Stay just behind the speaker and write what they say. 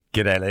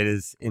G'day,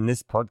 leaders. In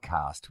this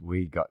podcast,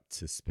 we got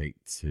to speak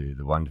to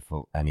the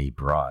wonderful Annie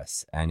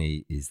Bryce.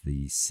 Annie is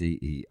the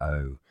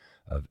CEO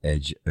of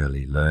Edge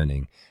Early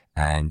Learning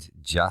and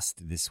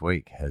just this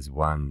week has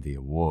won the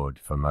award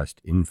for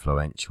Most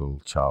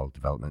Influential Child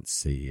Development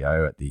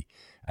CEO at the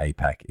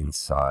APAC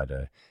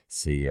Insider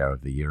CEO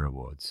of the Year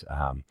Awards.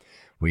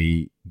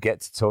 We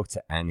get to talk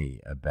to Annie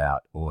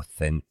about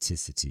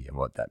authenticity and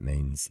what that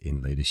means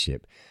in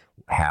leadership,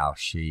 how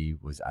she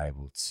was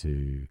able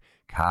to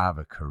carve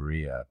a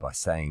career by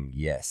saying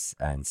yes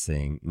and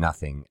seeing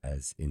nothing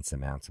as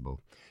insurmountable.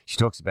 She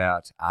talks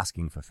about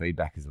asking for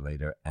feedback as a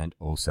leader and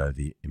also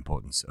the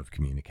importance of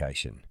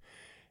communication.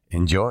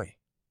 Enjoy.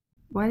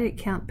 Why did it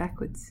count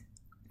backwards?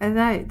 I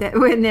know that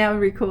we're now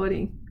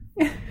recording.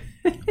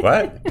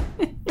 What?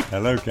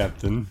 Hello,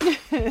 Captain.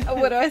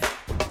 What do I?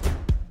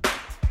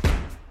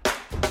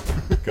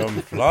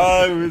 Come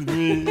fly with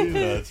me.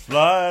 Let's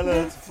fly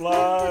away.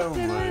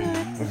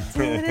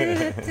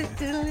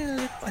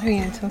 What are we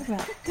going to talk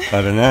about?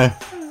 I don't know.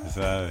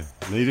 So,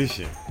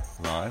 leadership,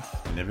 life,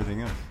 and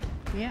everything else.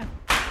 Yeah.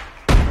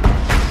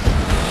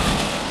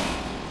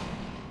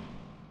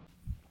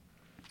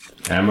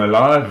 Am I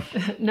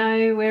live?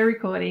 No, we're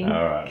recording.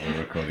 All right, we're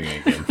recording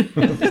again.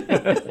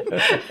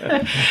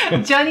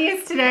 Joining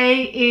us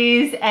today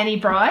is Annie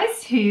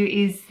Bryce, who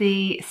is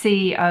the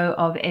CEO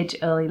of Edge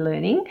Early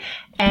Learning.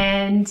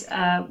 And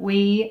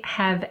we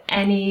have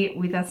Annie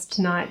with us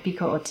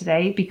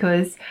today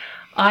because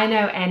I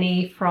know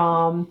Annie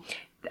from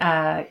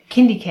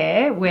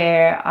Kindercare,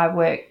 where I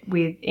work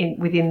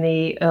within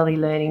the early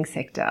learning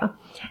sector.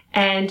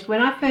 And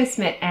when I first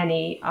met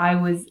Annie, I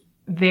was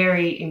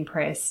very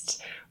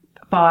impressed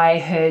by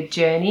her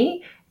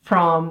journey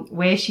from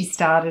where she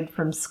started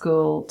from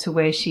school to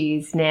where she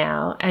is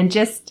now, and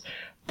just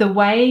the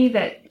way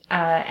that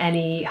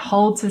Annie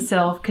holds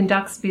herself,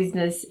 conducts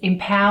business,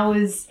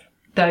 empowers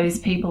those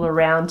people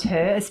around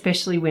her,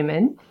 especially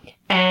women,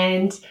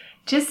 and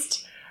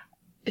just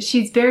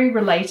she's very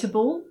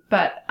relatable,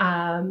 but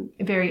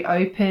very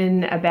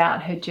open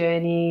about her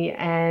journey,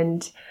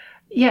 and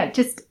yeah,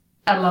 just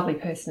a lovely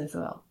person as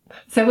well.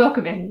 So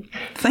welcome, Annie.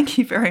 Thank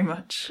you very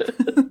much.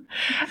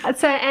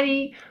 So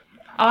Annie,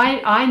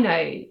 I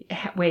know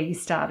where you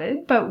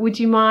started, but would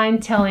you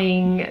mind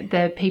telling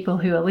the people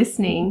who are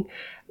listening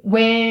so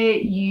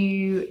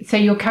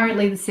you're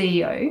currently the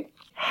CEO.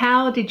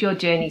 How did your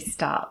journey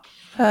start?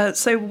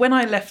 So when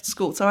I left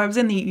school, so I was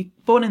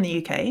born in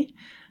the UK,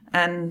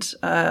 and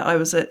I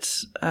was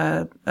at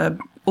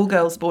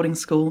all-girls boarding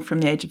school from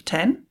the age of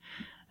 10.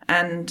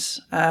 And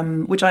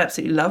which I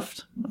absolutely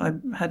loved. I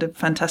had a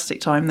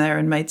fantastic time there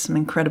and made some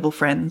incredible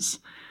friends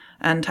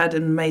and had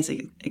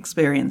amazing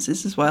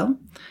experiences as well.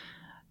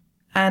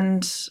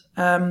 And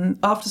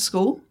after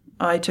school,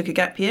 I took a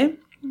gap year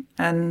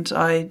and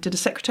I did a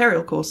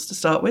secretarial course to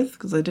start with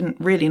because I didn't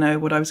really know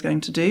what I was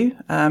going to do,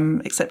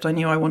 except I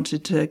knew I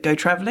wanted to go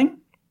travelling.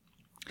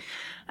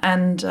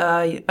 And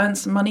I earned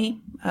some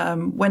money,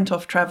 went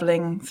off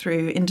travelling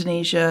through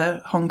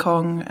Indonesia, Hong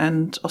Kong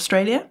and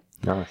Australia.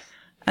 Nice.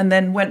 And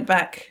then went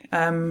back.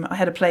 I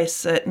had a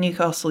place at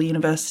Newcastle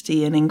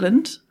University in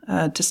England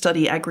to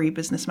study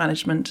agri-business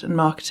management and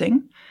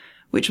marketing,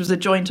 which was a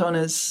joint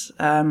honours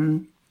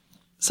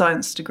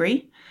science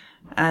degree.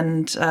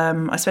 And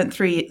I spent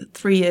three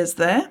years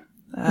there.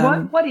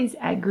 What is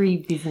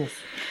agri-business?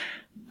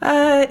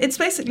 It's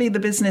basically the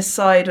business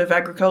side of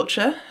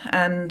agriculture,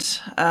 and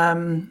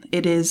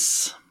it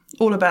is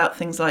all about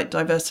things like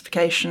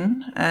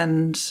diversification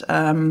and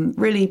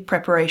really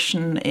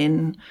preparation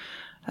in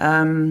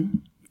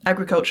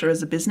agriculture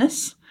as a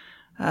business.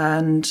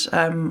 And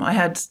I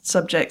had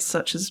subjects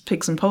such as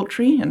pigs and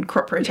poultry and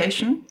crop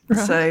rotation. Right.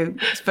 So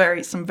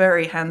it's some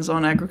very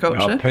hands-on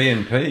agriculture. Oh,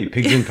 P&P,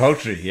 pigs and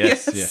poultry,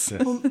 yes.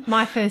 Well,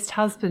 my first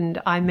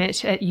husband I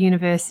met at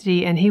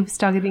university, and he was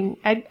studying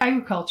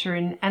agriculture,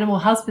 and animal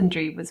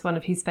husbandry was one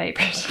of his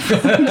favourites.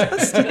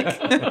 Fantastic.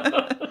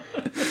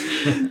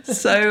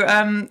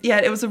 So,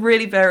 it was a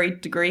really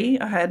varied degree.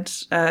 I had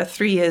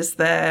 3 years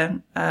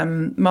there.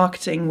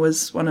 Marketing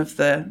was one of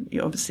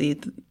obviously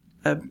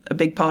a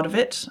big part of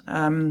it.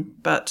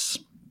 But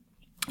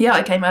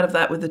I came out of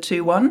that with a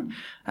 2-1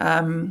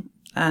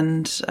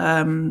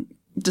 and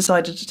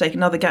decided to take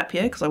another gap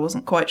year because I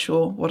wasn't quite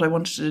sure what I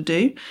wanted to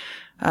do.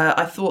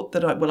 I thought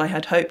that I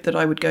had hoped that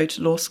I would go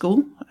to law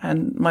school,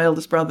 and my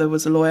eldest brother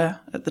was a lawyer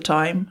at the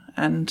time,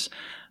 and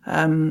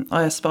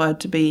I aspired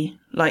to be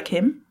like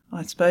him,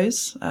 I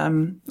suppose.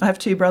 I have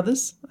 2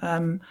 brothers.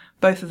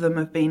 Both of them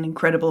have been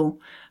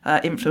incredible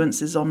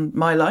influences on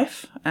my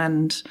life.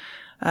 And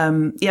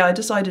I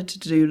decided to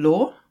do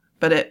law,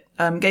 but it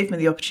gave me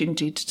the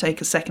opportunity to take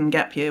a second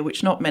gap year,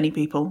 which not many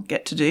people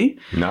get to do.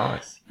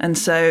 Nice. And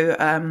so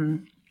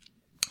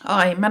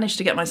I managed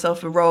to get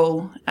myself a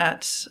role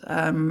at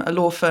a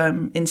law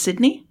firm in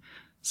Sydney.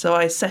 So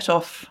I set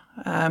off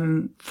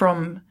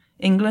from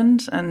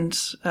England and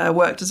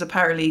worked as a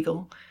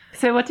paralegal.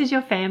 So what did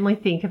your family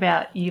think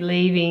about you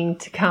leaving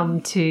to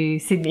come to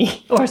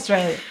Sydney or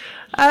Australia?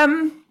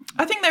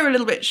 I think they were a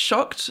little bit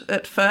shocked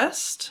at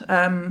first.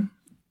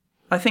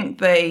 I think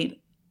they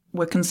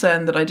were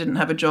concerned that I didn't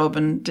have a job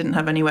and didn't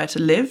have anywhere to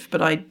live,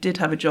 but I did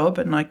have a job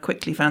and I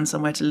quickly found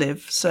somewhere to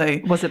live. So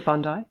Was it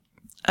Bondi?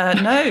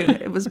 no,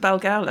 it was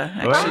Balgowlah,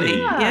 actually.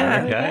 Really?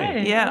 Yeah.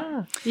 Okay.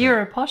 Yeah.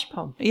 You're a posh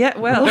pom. Yeah,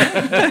 well.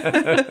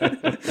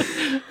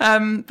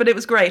 But it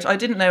was great. I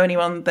didn't know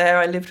anyone there.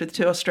 I lived with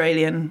 2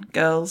 Australian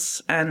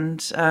girls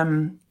and,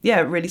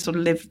 really sort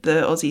of lived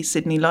the Aussie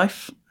Sydney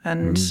life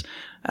and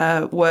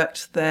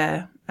worked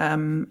there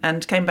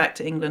and came back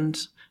to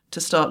England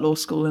to start law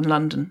school in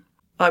London.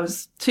 I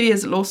was 2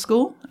 years at law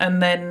school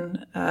and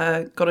then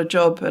got a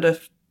job at a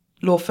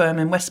law firm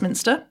in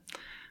Westminster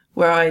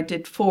where I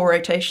did 4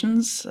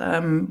 rotations,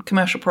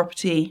 commercial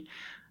property,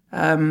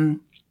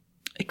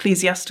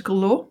 ecclesiastical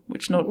law,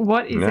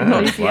 What is Wow.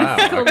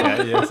 ecclesiastical law?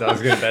 Okay. Yes, I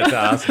was about to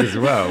ask as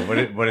well.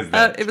 What is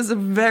that? it was a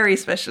very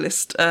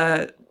specialist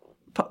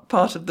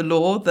part of the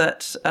law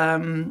that,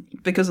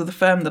 because of the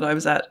firm that I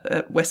was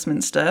at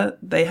Westminster,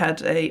 they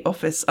had a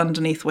office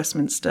underneath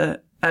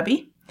Westminster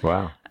Abbey.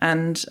 Wow.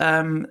 And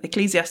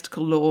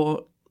ecclesiastical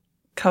law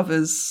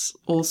covers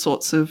all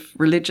sorts of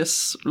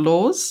religious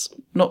laws.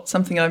 Not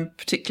something I'm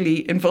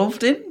particularly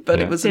involved in,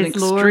 but it was an There's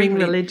law in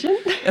extremely religion.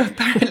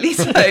 apparently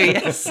so.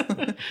 Yes,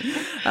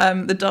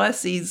 the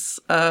diocese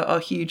are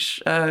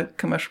huge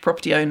commercial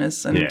property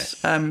owners, and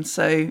Yes.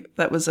 so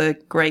that was a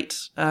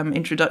great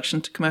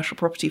introduction to commercial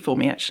property for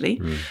me, actually.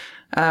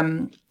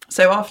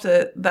 So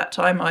after that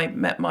time, I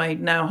met my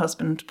now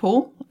husband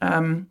Paul,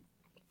 and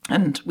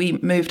we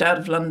moved out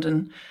of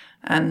London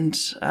and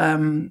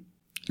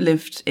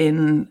lived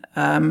in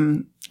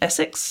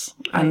Essex,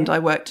 and I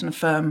worked in a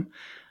firm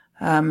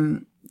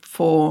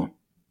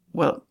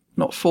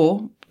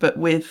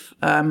with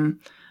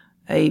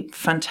a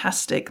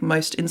fantastic,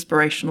 most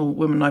inspirational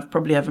woman I've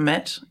probably ever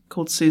met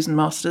called Susan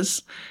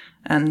Masters.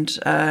 And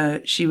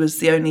she was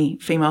the only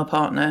female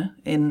partner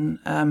in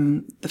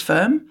the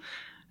firm.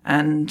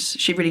 And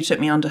she really took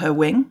me under her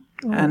wing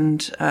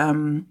and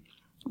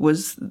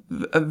was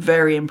a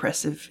very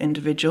impressive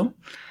individual.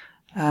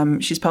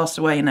 She's passed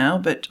away now,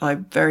 but I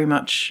very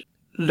much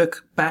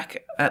look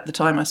back at the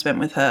time I spent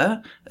with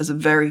her as a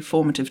very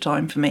formative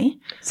time for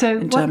me. So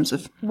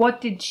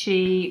what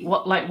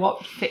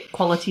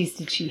qualities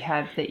did she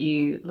have that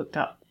you looked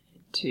up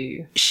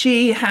to?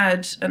 She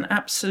had an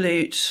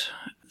absolute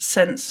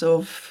sense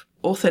of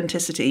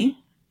authenticity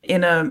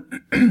in a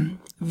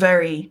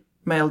very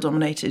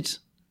male-dominated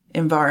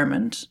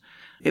environment.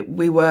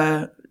 We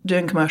were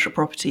doing commercial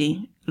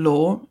property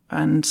law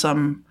and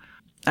some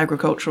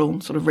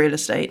agricultural sort of real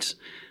estate,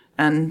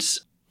 and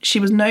she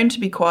was known to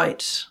be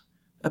quite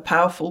a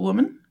powerful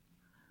woman,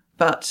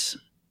 but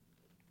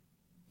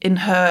in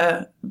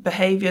her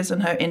behaviours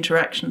and her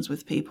interactions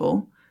with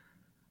people,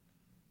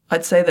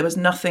 I'd say there was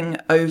nothing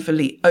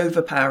overly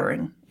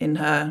overpowering in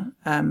her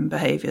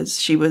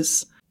behaviours. She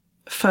was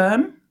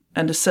firm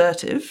and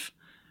assertive,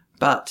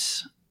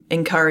 but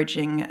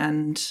encouraging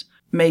and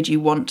made you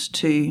want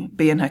to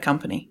be in her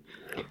company.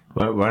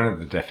 Well, one of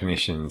the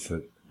definitions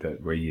that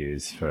we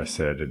use for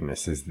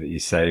assertiveness is that you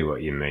say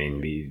what you mean,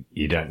 but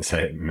you don't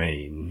say it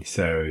mean.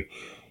 So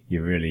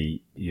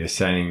you're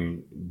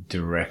saying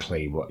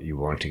directly what you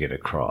want to get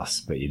across,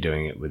 but you're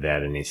doing it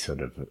without any sort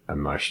of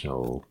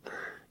emotional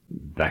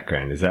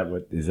background. Is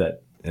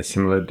that a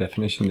similar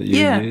definition that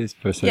you use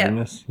for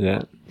assertiveness?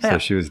 Yeah. So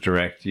she was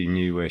direct. You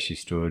knew where she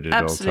stood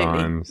at all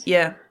times.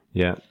 Yeah.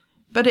 Yeah.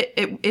 But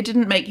it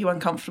didn't make you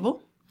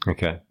uncomfortable.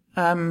 Okay.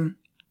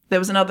 There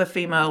was another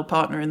female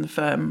partner in the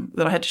firm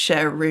that I had to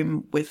share a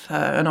room with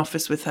her, an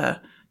office with her,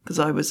 because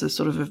I was a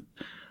sort of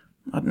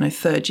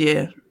third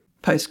year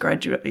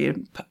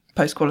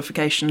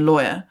post-qualification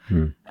lawyer.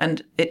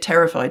 And it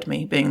terrified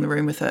me being in the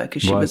room with her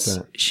because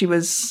she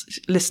was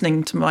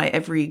listening to my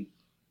every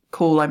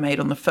call I made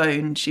on the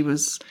phone. She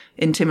was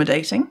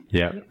intimidating.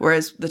 Yeah.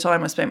 Whereas the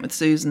time I spent with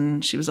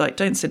Susan, she was like,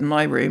 don't sit in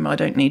my room. I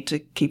don't need to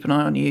keep an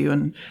eye on you.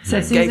 And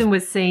so Susan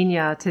was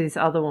senior to this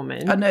other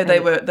woman? No,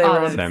 they were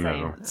on same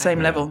level.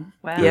 Same level.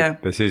 Wow. Yeah.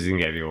 But Susan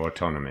gave you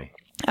autonomy.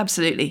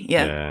 Absolutely.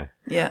 Yeah.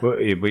 Well,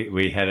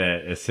 we had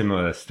a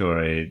similar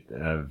story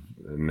of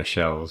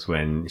Michelle's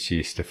when she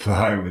used to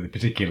fly with a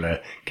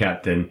particular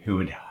captain who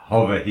would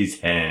hover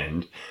his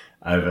hand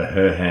over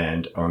her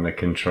hand on the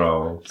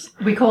controls.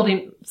 We called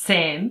him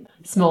Sam,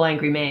 small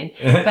angry man.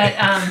 But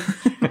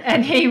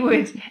and he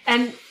would,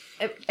 and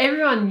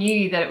everyone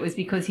knew that it was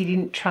because he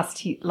didn't trust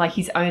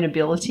his own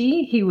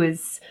ability.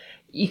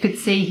 You could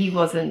see he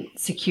wasn't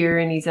secure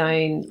in his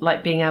own,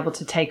 being able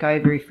to take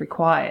over if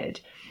required.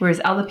 Whereas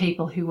other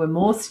people who were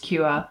more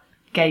secure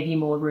gave you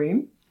more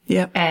room.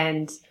 Yeah.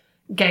 And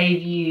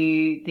gave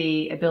you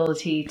the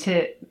ability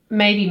to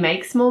maybe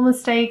make small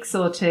mistakes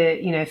or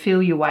to,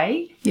 feel your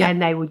way. Yeah.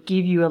 And they would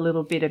give you a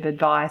little bit of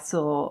advice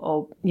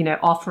or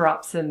offer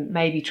up some,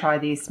 maybe try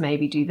this,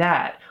 maybe do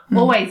that.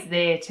 Always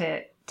there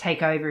to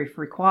take over if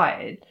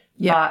required.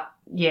 Yeah.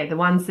 But the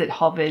ones that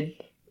hovered,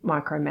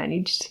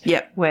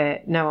 micromanaged,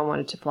 where no one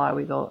wanted to fly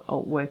with or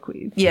work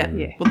with. Yeah.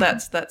 Well,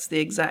 that's the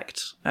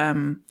exact,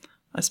 I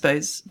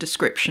suppose,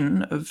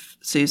 description of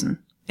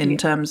Susan in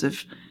terms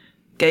of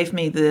gave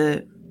me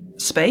the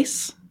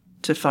space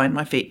to find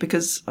my feet,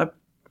 because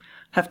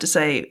have to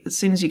say, as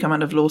soon as you come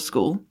out of law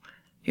school,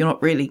 you're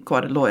not really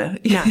quite a lawyer.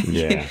 No.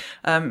 Yeah.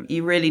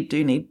 You really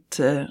do need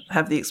to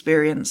have the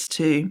experience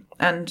to,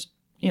 and,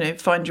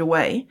 find your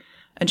way.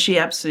 And she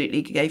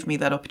absolutely gave me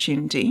that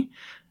opportunity.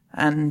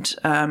 And,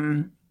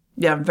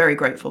 I'm very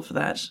grateful for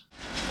that.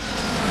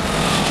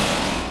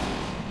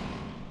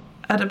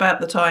 At about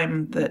the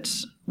time that,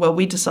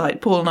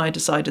 Paul and I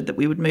decided that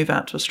we would move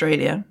out to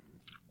Australia.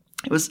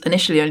 It was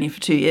initially only for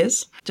 2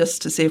 years,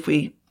 just to see if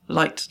we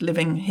liked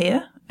living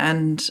here.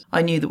 And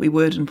I knew that we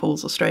would, and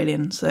Paul's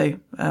Australian, so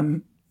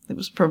it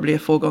was probably a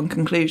foregone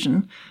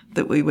conclusion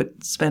that we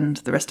would spend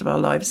the rest of our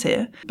lives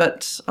here.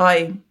 But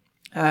I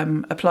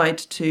applied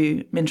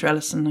to Minter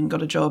Ellison and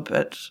got a job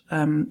at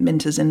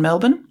Minter's in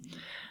Melbourne.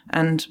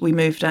 And we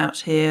moved out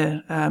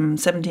here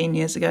 17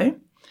 years ago.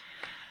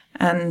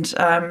 And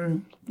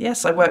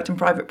yes, I worked in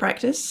private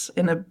practice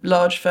in a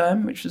large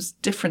firm, which was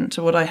different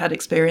to what I had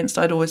experienced.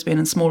 I'd always been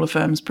in smaller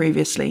firms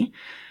previously.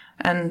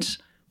 And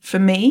for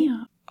me,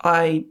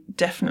 I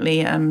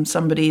definitely am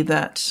somebody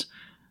that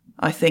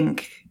I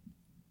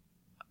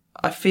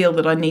feel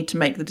that I need to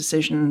make the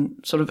decision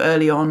sort of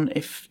early on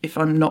if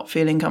I'm not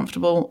feeling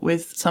comfortable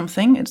with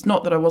something. It's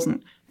not that I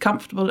wasn't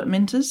comfortable at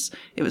Minter's.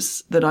 It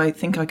was that I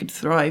think I could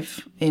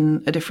thrive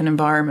in a different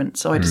environment.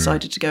 So I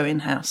decided to go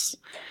in-house.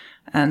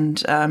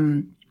 And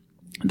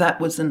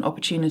that was an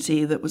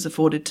opportunity that was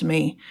afforded to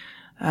me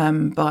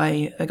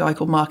by a guy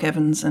called Mark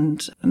Evans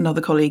and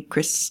another colleague,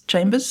 Chris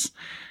Chambers.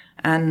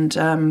 And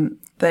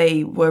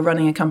they were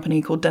running a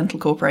company called Dental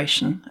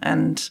Corporation.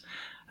 And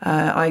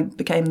I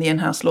became the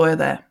in-house lawyer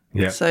there.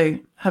 Yeah. So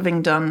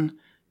having done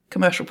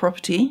commercial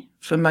property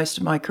for most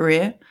of my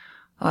career,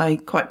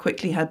 I quite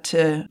quickly had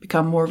to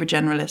become more of a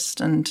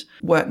generalist and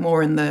work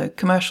more in the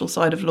commercial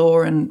side of law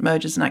and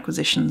mergers and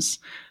acquisitions.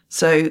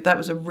 So that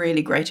was a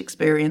really great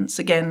experience.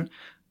 Again,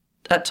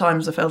 at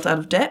times I felt out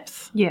of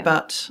depth,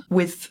 but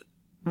with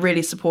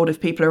really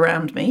supportive people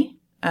around me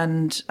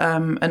and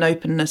an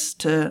openness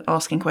to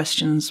asking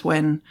questions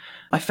when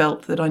I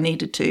felt that I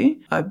needed to.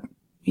 I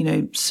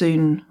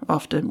soon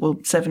after,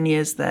 7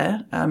 years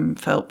there,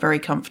 felt very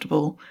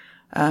comfortable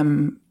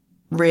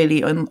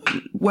really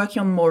working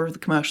on more of the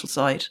commercial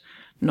side,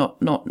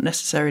 not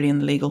necessarily in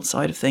the legal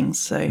side of things.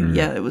 So,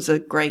 it was a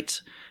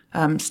great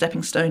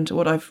stepping stone to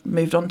what I've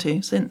moved on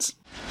to since.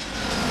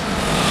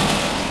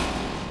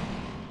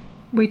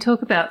 We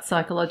talk about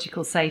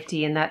psychological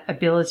safety and that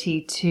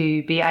ability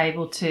to be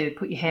able to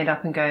put your hand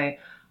up and go,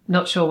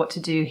 not sure what to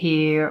do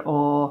here,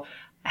 or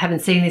haven't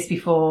seen this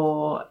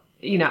before,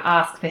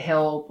 ask for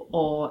help,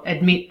 or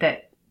admit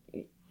that,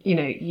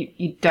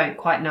 you don't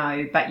quite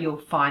know, but you'll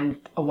find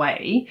a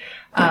way.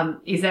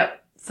 Is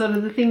that sort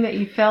of the thing that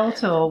you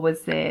felt, or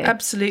was there?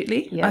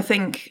 Absolutely. Yeah. I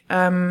think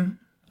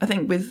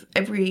with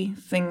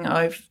everything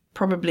I've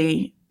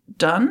probably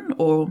done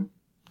or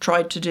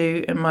tried to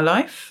do in my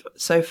life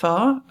so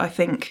far, I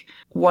think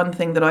one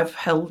thing that I've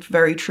held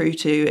very true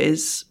to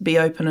is be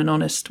open and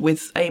honest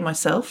with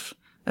myself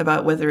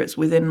about whether it's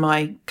within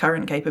my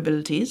current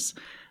capabilities,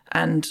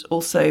 and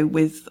also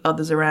with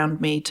others around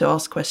me to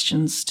ask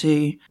questions,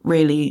 to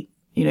really,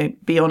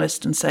 be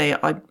honest and say,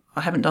 I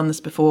haven't done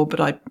this before, but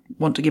I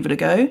want to give it a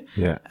go.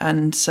 Yeah.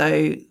 And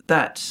so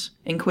that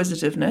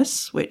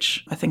inquisitiveness,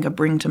 which I think I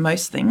bring to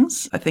most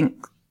things, I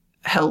think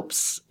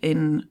helps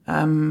in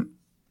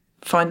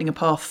finding a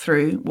path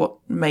through what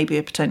may be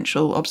a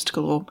potential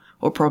obstacle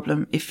or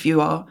problem if you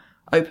are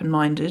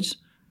open-minded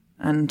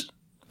and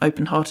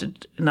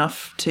open-hearted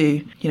enough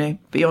to,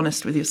 be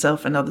honest with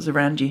yourself and others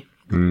around you.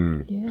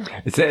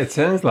 Yeah. It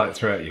sounds like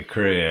throughout your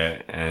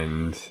career,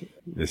 and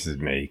this is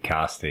me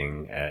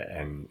casting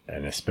an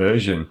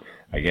aspersion,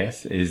 I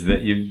guess, is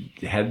that you've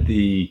had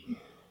the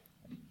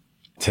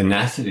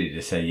tenacity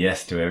to say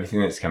yes to everything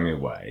that's come your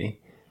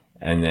way,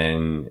 and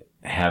then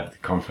have the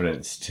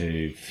confidence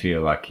to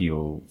feel like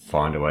you'll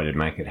find a way to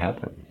make it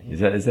happen.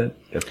 Is that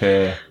a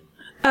fair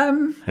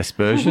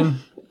aspersion?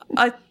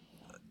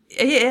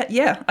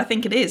 Yeah, I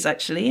think it is,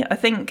 actually. I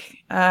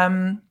think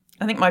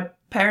my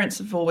parents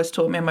have always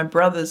taught me, and my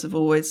brothers have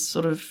always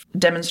sort of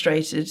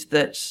demonstrated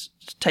that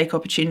take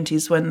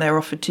opportunities when they're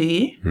offered to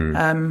you.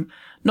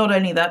 Not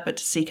only that, but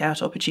to seek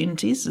out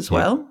opportunities as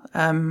well.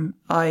 I'm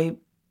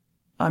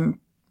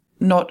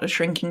not a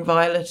shrinking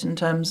violet in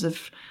terms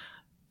of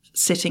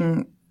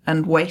sitting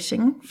and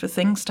waiting for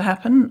things to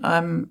happen.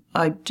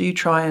 I do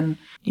try and,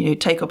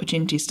 take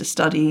opportunities to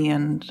study,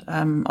 and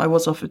I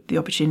was offered the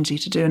opportunity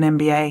to do an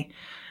MBA,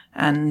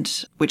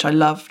 and which I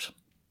loved.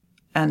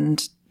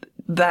 And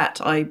that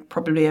I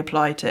probably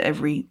apply to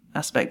every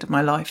aspect of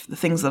my life. The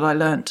things that I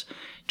learnt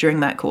during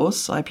that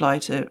course, I apply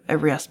to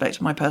every aspect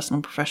of my personal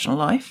and professional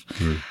life.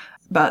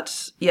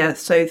 But yeah,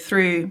 so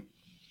through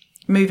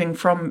moving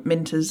from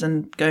Minter's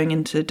and going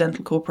into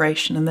Dental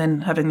Corporation, and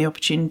then having the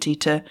opportunity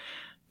to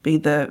be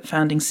the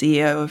founding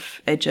CEO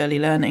of Edge Early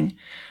Learning,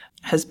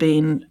 has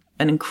been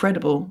an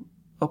incredible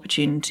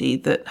opportunity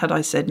that, had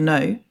I said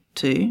no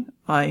to,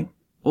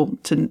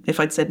 if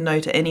I'd said no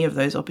to any of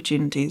those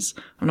opportunities,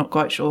 I'm not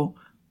quite sure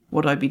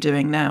what I'd be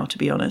doing now, to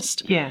be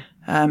honest. Yeah.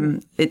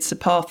 It's a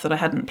path that I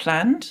hadn't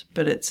planned,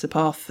 but it's a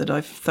path that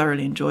I've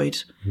thoroughly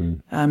enjoyed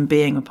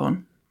being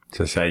upon.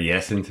 So say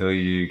yes until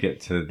you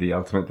get to the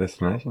ultimate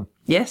destination.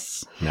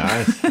 Yes.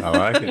 Nice. I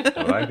like it.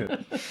 I like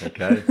it.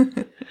 Okay.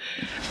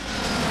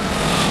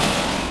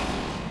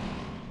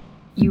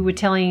 You were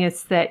telling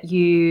us that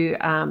you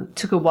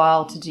took a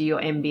while to do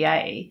your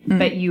MBA,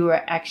 but you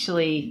were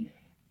actually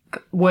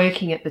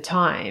working at the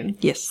time.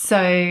 Yes.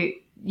 So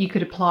you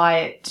could apply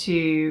it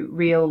to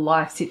real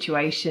life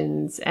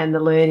situations and the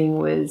learning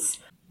was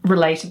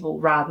relatable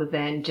rather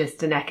than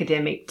just an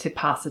academic to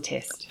pass a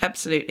test.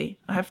 Absolutely.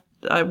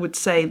 I would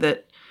say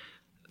that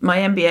my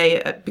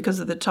MBA, because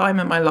of the time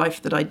in my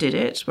life that I did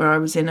it, where I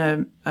was in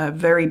a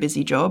very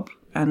busy job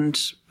and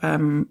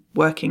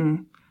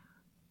working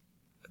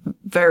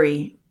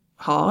very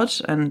hard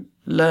and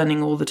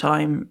learning all the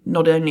time,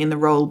 not only in the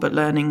role, but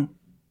learning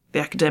the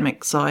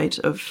academic side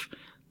of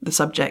the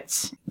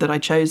subjects that I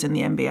chose in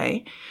the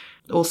MBA.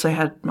 Also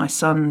had my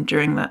son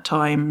during that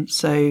time,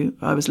 so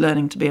I was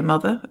learning to be a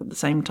mother at the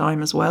same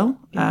time as well.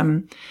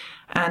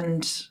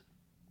 And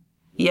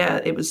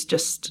yeah, it was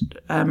just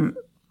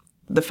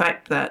the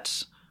fact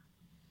that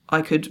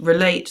I could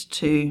relate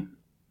to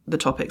the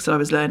topics that I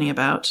was learning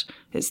about.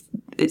 It's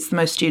the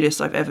most studious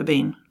I've ever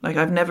been. Like,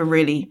 I've never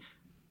really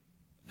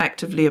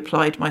actively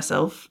applied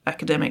myself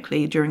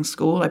academically during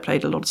school. I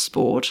played a lot of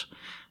sport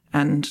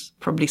and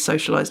probably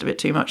socialised a bit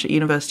too much at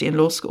university and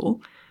law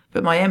school.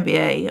 But my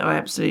MBA, I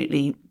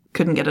absolutely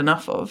couldn't get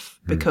enough of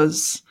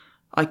because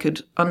I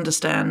could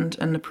understand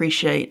and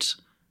appreciate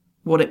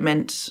what it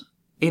meant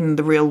in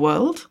the real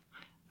world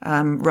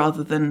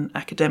rather than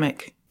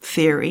academic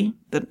theory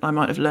that I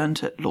might have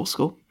learned at law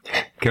school.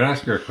 Can I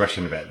ask you a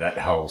question about that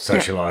whole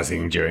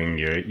socialising during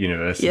your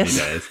university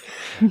days?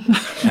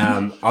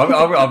 I've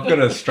got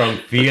a strong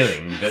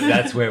feeling that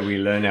that's where we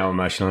learn our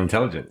emotional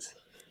intelligence.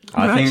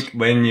 I think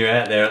when you're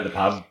out there at the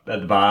pub,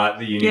 at the bar, at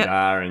the uni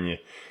bar, and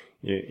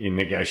you're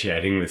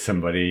negotiating with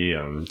somebody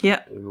on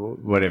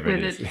whatever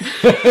it is.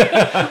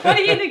 What are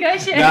you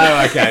negotiating?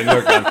 No, okay,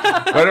 look.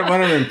 What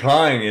I'm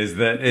implying is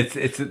that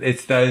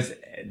it's those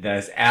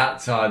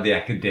outside the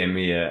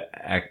academia.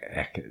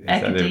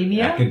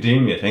 Academia.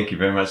 Thank you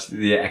very much.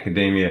 The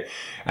academia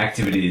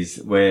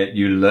activities where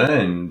you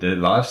learn the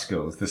life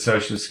skills, the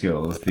social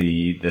skills,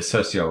 the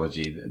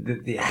sociology,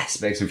 the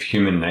aspects of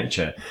human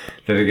nature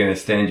that are going to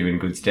stand you in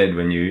good stead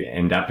when you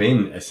end up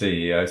in a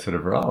CEO sort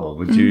of role.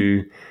 Would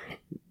you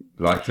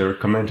like to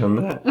comment on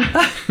that?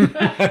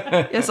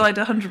 Yes, I'd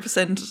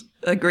 100%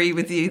 agree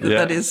with you that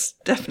that is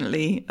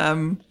definitely,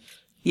 well,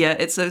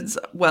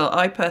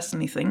 I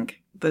personally think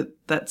that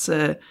that's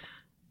a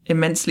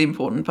immensely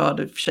important part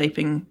of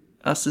shaping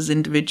us as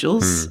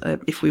individuals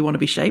if we want to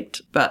be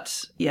shaped.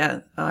 But yeah,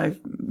 I've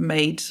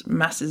made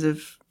masses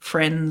of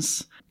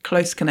friends,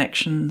 close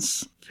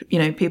connections,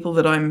 people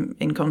that I'm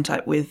in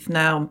contact with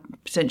now,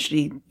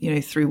 potentially,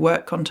 through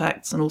work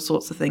contacts and all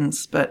sorts of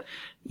things. But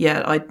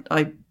yeah,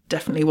 I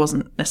definitely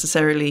wasn't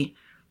necessarily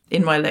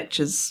in my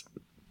lectures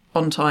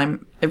on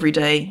time every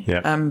day,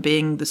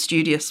 being the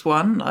studious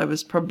one. I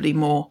was probably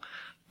more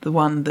the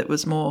one that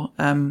was more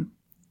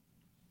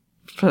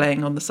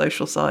playing on the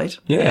social side.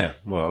 Yeah,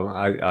 well,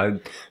 I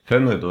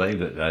firmly believe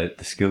that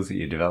the skills that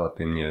you develop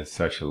in your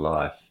social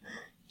life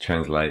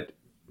translate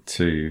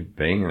to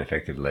being an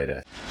effective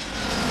leader.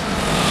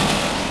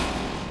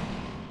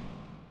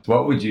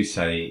 What would you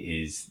say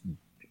is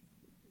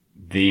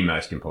the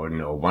most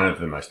important or one of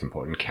the most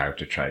important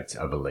character traits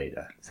of a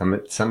leader?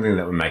 Something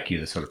that would make you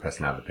the sort of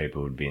person other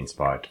people would be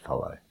inspired to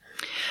follow?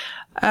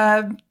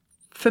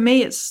 For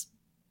me, it's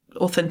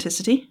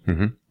authenticity.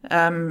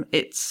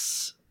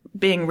 It's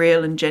being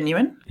real and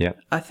genuine. Yeah.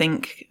 I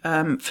think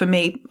for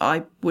me,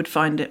 I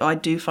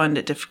do find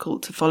it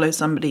difficult to follow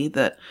somebody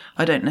that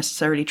I don't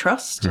necessarily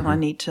trust. And I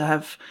need to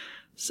have,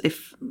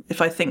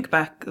 if I think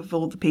back of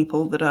all the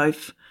people that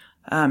I've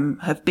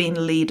have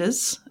been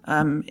leaders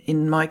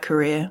in my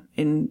career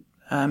in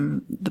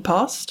the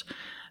past,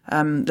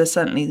 there's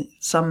certainly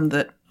some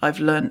that I've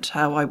learnt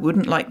how I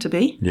wouldn't like to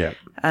be. Yeah.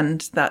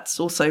 And that's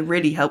also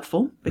really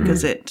helpful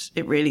because it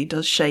really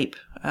does shape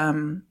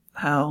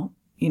how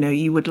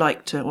you would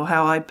like to, or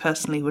how I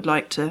personally would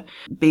like to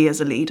be as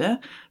a leader.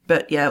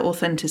 But yeah,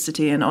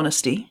 authenticity and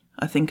honesty,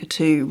 I think, are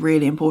two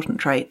really important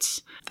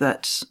traits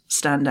that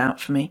stand out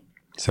for me.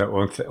 So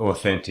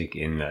authentic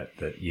in that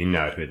you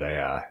know who they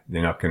are.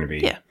 They're not going to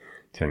be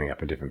turning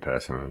up a different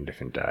person on a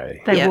different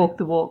day. They walk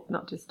the walk,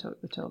 not just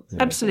talk the talk.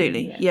 Yeah.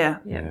 Absolutely, yeah.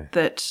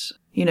 That,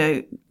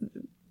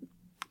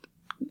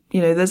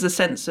 there's a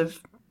sense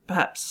of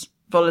perhaps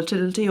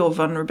volatility or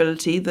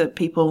vulnerability that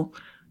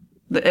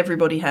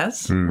everybody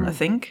has, I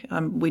think.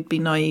 We'd be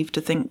naive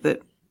to think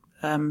that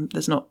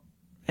there's not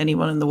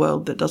anyone in the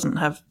world that doesn't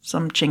have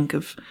some chink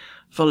of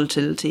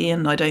volatility,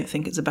 and I don't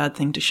think it's a bad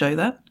thing to show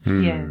that.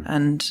 Yeah.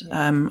 And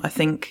I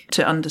think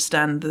to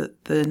understand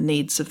the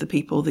needs of the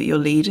people that you're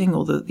leading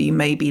or that you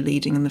may be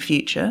leading in the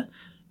future,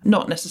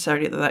 not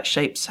necessarily that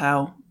shapes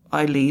how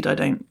I lead. I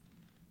don't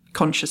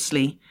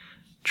consciously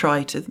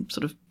try to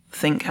sort of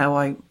think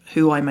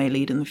who I may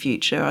lead in the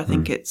future. I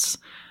think it's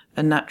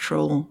a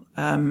natural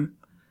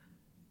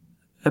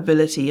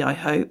ability, I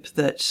hope,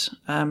 that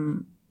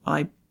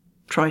I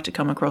try to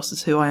come across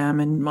as who I am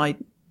in my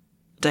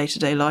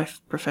day-to-day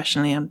life,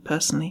 professionally and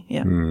personally.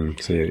 Yeah.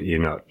 So you're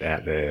not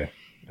out there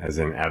as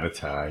an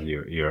avatar.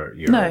 You're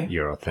No.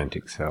 your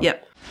authentic self.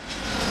 Yep.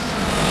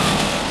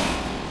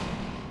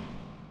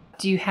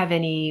 Do you have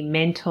any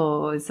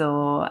mentors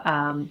or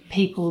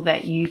people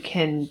that you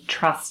can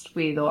trust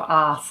with or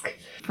ask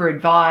for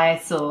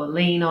advice or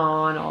lean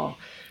on or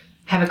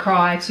have a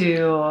cry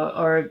to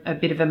or a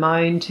bit of a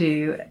moan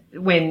to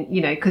when,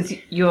 because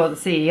you're the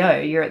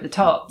CEO, you're at the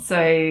top.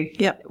 So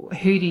Yep.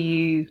 who do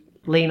you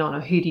lean on or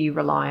who do you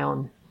rely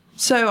on?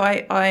 So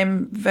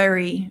I'm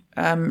very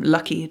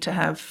lucky to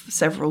have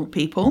several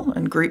people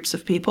and groups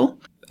of people.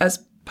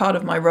 As part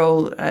of my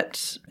role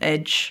at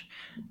Edge,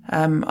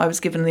 I was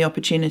given the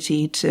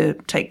opportunity to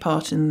take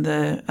part in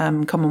the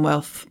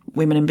Commonwealth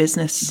Women in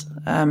Business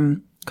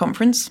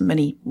conference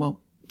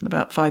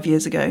about 5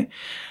 years ago.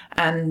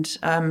 And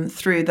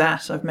through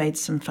that, I've made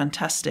some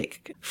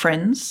fantastic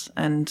friends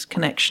and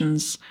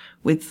connections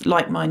with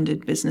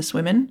like-minded business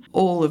women,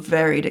 all of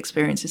varied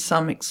experiences,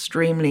 some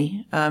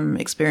extremely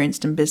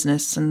experienced in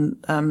business and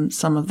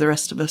some of the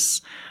rest of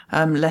us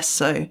less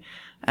so.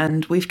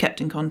 And we've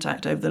kept in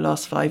contact over the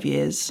last 5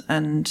 years.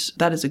 And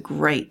that is a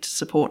great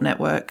support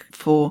network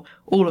for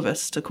all of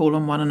us to call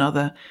on one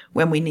another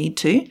when we need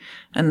to.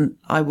 And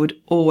I would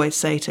always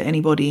say to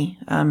anybody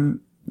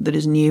that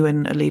is new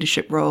in a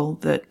leadership role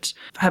that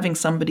having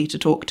somebody to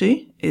talk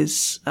to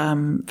is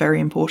very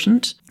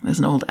important. There's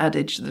an old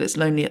adage that it's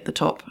lonely at the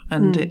top,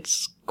 and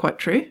it's quite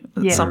true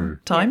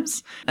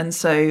sometimes. Yeah. And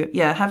so,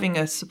 having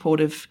a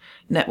supportive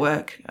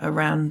network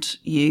around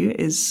you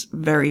is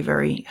very,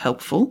 very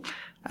helpful.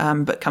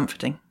 But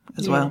comforting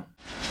as well.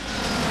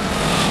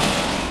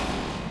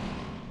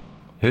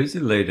 Who's a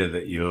leader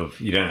that you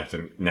don't have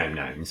to name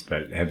names,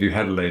 but have you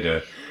had a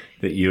leader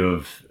that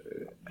you've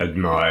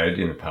admired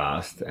in the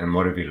past, and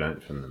what have you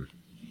learnt from them?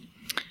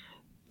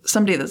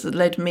 Somebody that's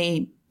led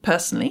me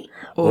personally,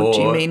 or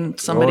do you mean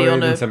somebody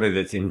somebody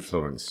that's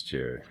influenced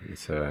you?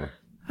 So,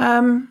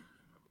 I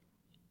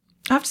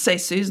have to say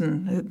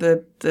Susan,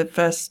 the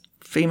first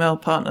female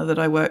partner that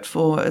I worked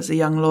for as a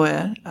young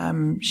lawyer,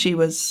 she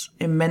was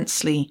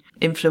immensely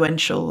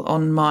influential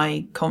on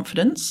my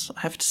confidence,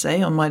 I have to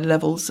say, on my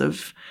levels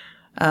of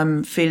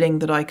feeling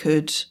that I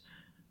could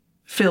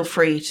feel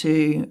free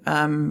to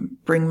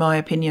bring my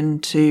opinion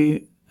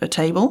to a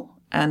table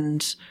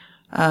and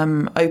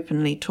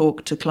openly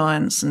talk to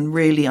clients and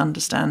really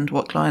understand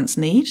what clients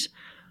need.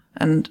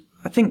 And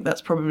I think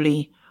that's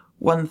probably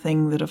one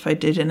thing that if I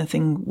did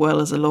anything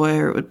well as a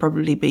lawyer, it would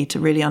probably be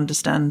to really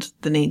understand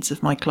the needs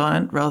of my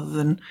client rather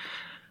than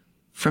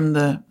from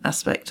the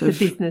aspect of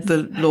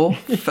the law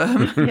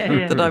firm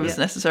that I was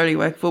necessarily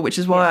working for, which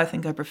is why I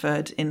think I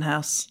preferred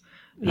in-house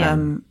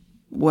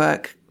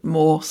work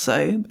more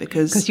so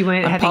because you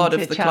weren't I'm having part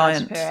to of the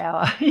charge client. Per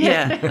hour.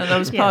 And I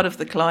was part of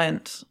the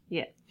client,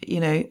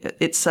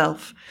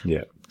 itself.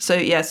 Yeah.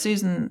 So,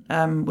 Susan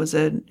was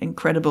an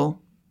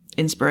incredible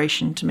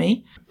inspiration to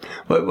me.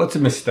 What's a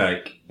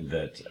mistake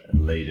that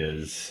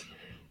leaders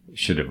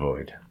should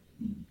avoid?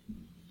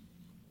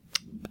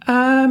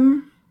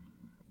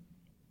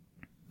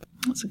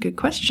 That's a good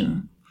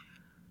question.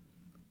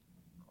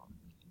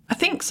 I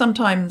think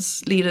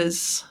sometimes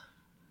leaders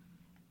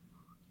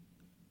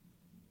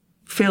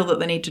feel that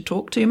they need to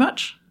talk too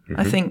much.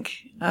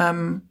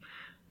 Mm-hmm.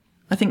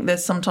 I think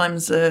there's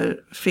sometimes a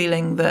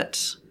feeling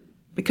that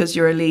because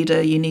you're a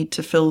leader, you need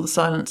to fill the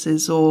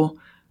silences or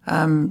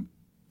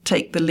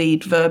take the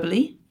lead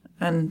verbally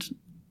and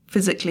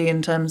physically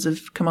in terms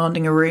of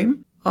commanding a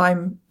room.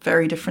 I'm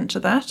very different to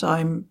that.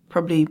 I'm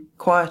probably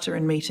quieter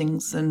in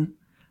meetings than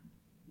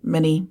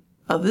many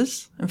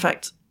others. In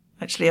fact,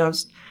 actually, I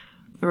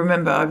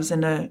remember I was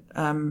in a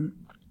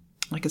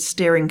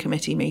steering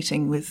committee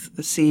meeting with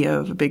the CEO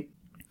of a big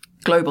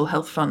global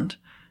health fund,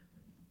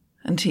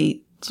 and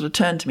he sort of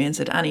turned to me and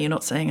said, "Annie, you're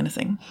not saying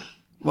anything.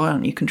 Why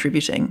aren't you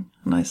contributing?"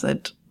 And I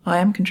said, "I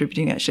am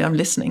contributing, actually. I'm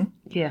listening."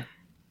 Yeah.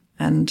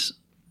 And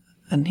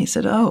he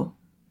said, "Oh,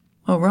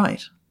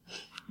 right."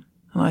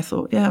 And I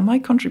thought, my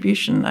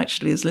contribution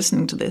actually is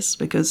listening to this,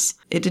 because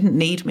it didn't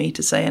need me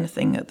to say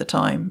anything at the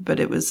time, but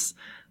it was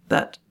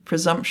that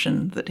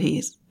presumption that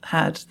he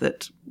had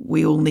that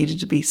we all needed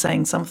to be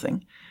saying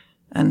something.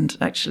 And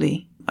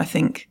actually, I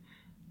think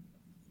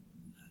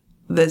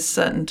there's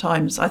certain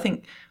times, I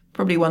think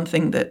probably one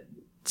thing that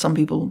some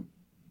people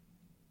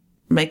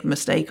make the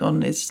mistake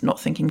on is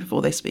not thinking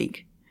before they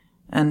speak.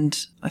 And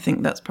I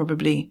think that's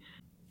probably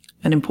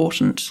an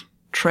important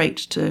trait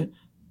to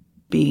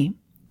be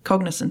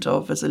cognizant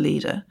of as a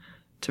leader,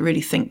 to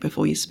really think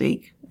before you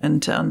speak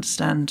and to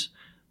understand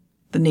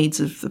the needs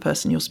of the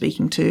person you're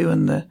speaking to,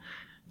 and the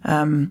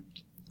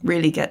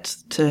really get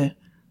to,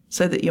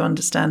 so that you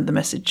understand the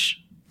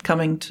message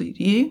coming to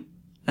you,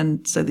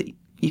 and so that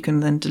you can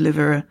then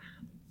deliver a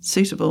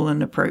suitable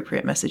and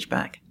appropriate message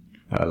back.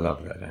 I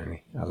love that,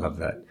 Annie. I love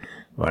that.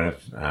 One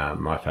of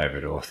my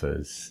favourite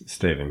authors,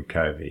 Stephen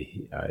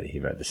Covey, he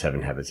wrote The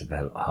 7 Habits of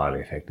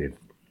Highly Effective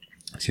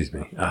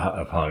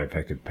of highly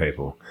effective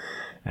people.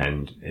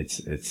 And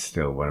it's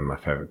still one of my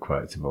favourite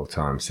quotes of all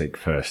time: seek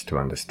first to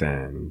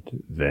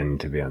understand, then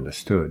to be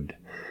understood.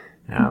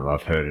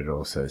 I've heard it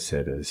also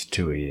said as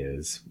 2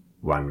 ears,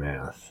 1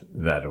 mouth,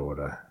 that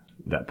order,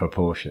 that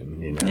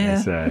proportion, Yeah,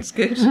 So, that's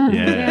good.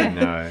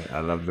 No, I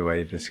love the way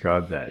you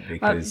described that,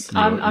 because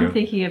I'm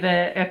thinking of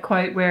a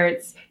quote where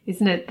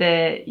isn't it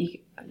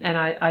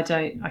I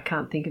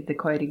can't think of the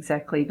quote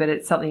exactly, but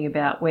it's something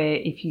about where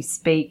if you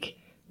speak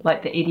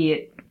like the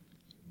idiot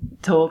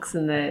talks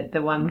and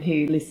the one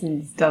who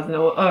listens doesn't,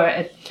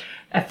 or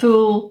a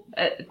fool,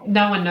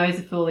 no one knows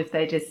a fool if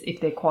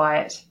they're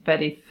quiet,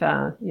 but if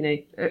a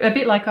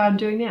bit like I'm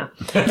doing now.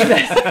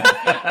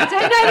 I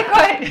don't know the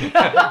quote.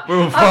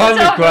 We'll find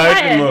the quote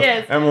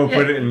and we'll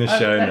put it in the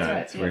show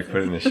notes. Right, we'll put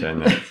it in the show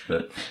notes.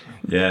 But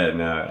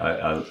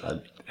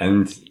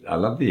I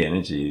love the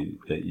energy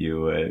that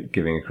you were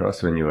giving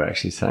across when you were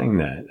actually saying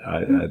that.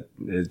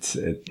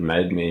 It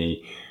made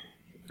me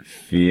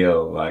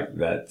feel like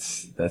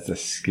that's a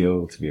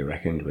skill to be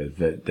reckoned with,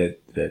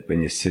 that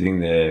when you're sitting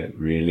there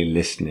really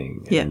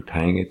listening and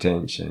paying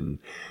attention,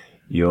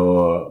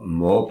 you're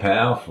more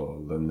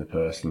powerful than the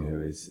person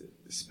who is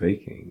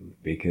speaking,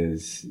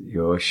 because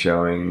you're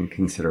showing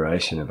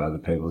consideration of other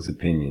people's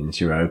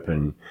opinions. You're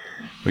open,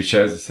 which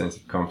shows a sense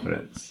of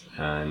confidence,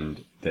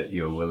 and that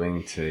you're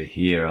willing to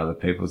hear other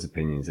people's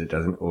opinions. It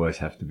doesn't always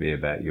have to be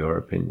about your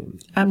opinion.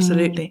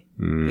 Absolutely.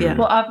 Yeah.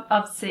 Well,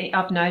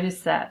 I've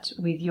noticed that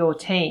with your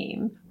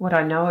team. What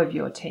I know of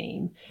your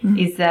team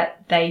is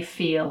that they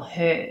feel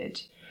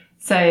heard.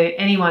 So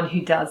anyone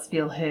who does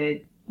feel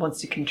heard wants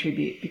to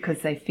contribute because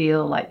they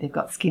feel like they've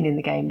got skin in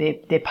the game.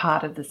 They're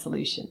part of the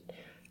solution.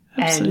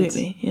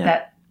 Absolutely. And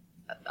that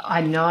I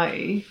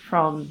know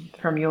from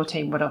your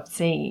team, what I've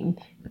seen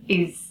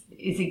is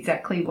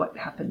exactly what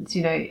happens.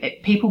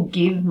 People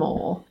give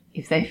more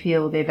if they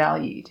feel they're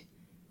valued.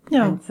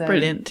 Yeah, so,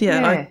 brilliant.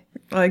 Yeah.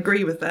 I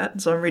agree with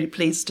that. So I'm really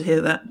pleased to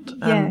hear that.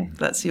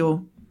 That's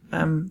your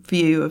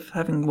view of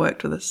having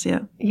worked with us.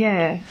 Yeah.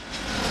 Yeah.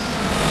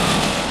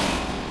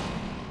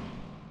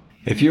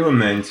 If you were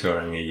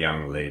mentoring a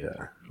young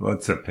leader,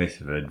 what's a piece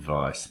of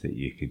advice that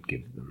you could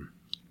give them?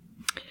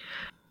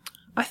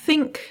 I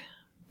think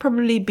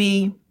probably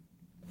be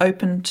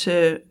open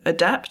to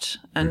adapt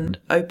and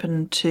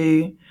open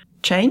to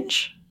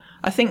change.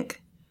 I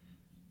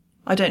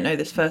don't know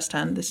this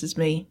firsthand. This is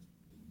me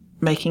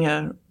making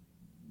not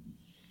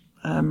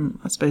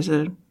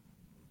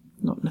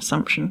an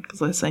assumption,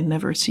 because I say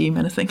never assume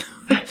anything.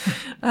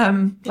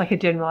 Like a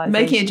generalisation.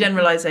 Making a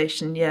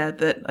generalisation,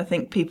 that I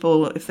think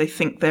people, if they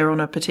think they're on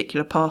a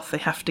particular path, they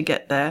have to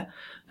get there,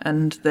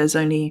 and there's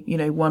only,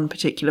 one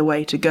particular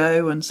way to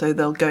go, and so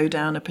they'll go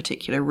down a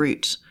particular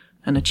route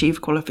and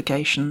achieve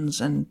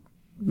qualifications and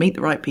meet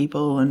the right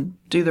people and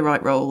do the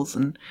right roles.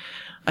 And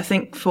I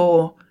think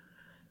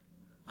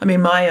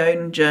my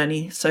own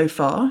journey so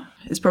far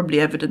is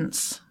probably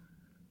evidence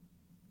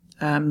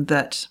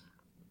that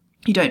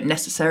you don't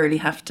necessarily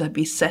have to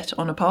be set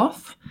on a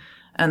path,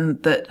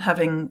 and that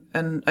having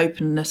an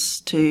openness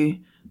to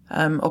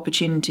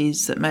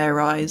opportunities that may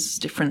arise,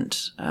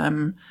 different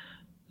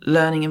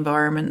learning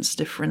environments,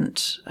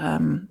 different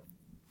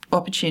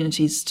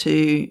opportunities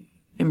to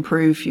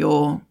improve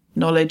your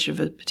knowledge of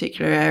a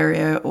particular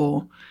area,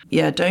 or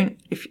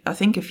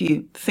if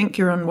you think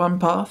you're on one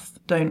path,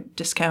 don't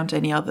discount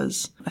any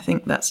others. I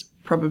think that's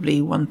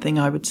probably one thing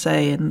I would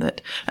say, and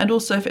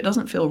also if it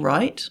doesn't feel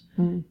right,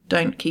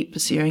 don't keep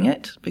pursuing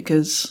it,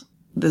 because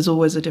there's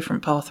always a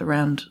different path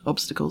around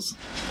obstacles.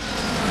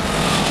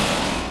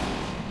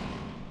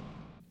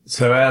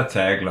 So our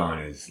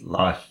tagline is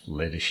life,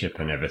 leadership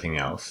and everything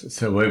else.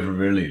 So we've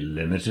really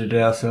limited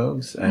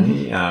ourselves,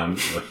 Annie. And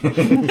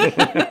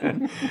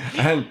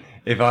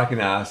if I can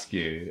ask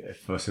you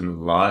for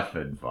some life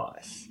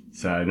advice,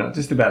 so not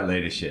just about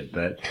leadership,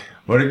 but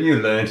what have you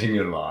learned in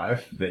your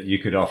life that you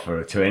could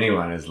offer to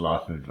anyone as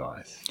life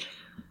advice?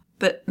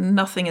 That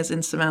nothing is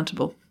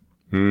insurmountable.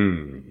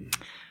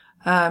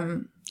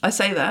 I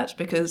say that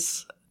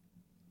because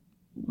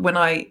when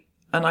I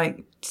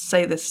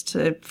say this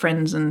to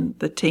friends and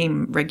the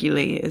team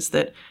regularly, is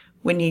that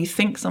when you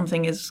think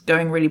something is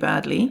going really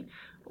badly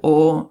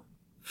or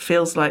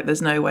feels like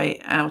there's no way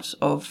out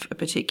of a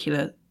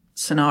particular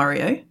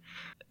scenario,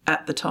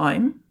 at the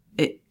time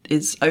it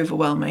is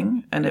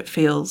overwhelming and it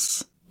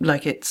feels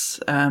like it's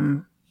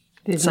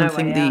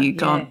something that you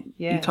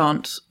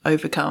can't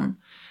overcome.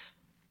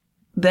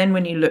 Then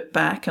when you look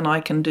back, and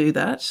I can do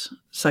that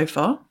so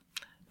far,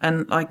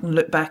 and I can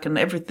look back and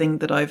everything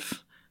that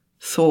I've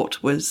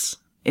thought was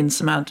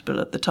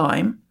insurmountable at the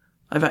time,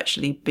 I've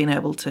actually been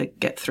able to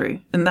get through.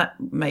 And that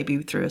may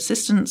be through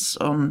assistance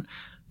on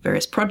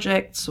various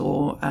projects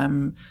or,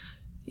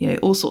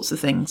 all sorts of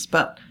things.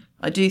 But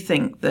I do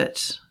think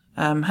that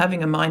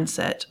having a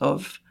mindset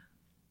of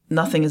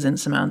nothing is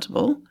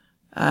insurmountable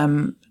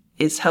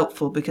is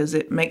helpful, because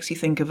it makes you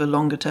think of a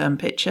longer term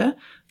picture.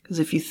 Because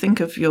if you think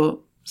of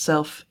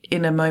yourself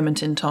in a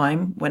moment in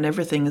time when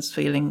everything is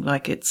feeling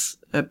like it's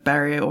a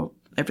barrier or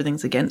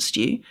everything's against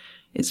you,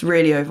 it's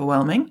really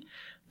overwhelming.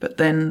 But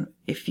then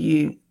if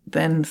you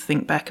then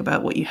think back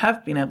about what you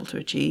have been able to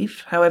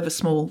achieve, however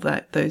small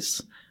that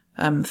those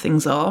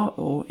things are,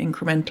 or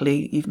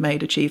incrementally you've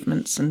made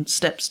achievements and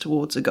steps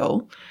towards a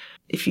goal.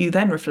 If you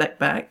then reflect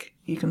back,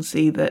 you can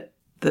see that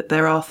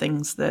there are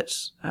things that,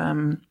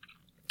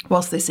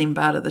 whilst they seem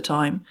bad at the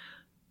time,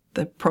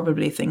 they're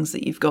probably things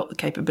that you've got the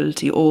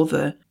capability or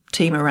the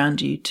team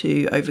around you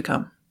to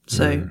overcome.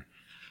 So,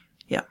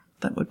 yeah,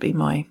 that would be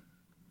my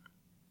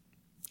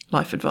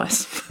life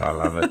advice. I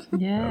love it.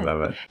 Yeah. I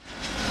love it.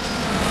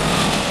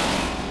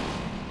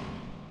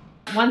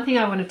 One thing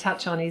I want to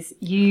touch on is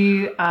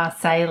you are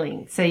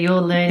sailing. So you're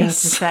learning to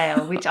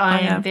sail, which I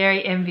am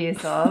very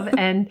envious of.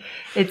 And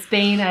it's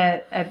been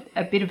a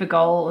bit of a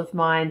goal of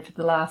mine for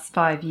the last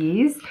 5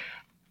 years.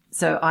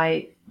 So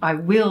I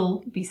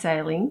will be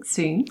sailing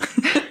soon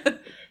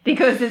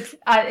because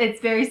it's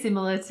very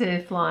similar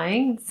to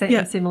flying,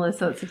 similar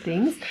sorts of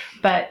things.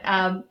 But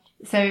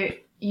so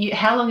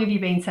how long have you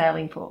been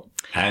sailing for?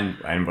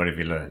 And what have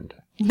you learned?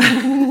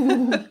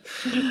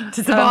 To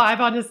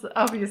survive,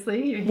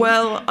 obviously.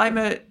 Well, I'm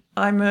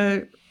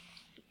a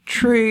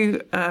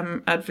true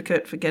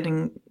advocate for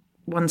getting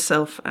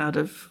oneself out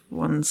of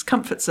one's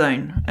comfort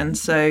zone, and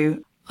so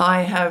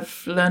I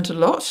have learned a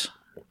lot.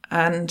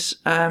 And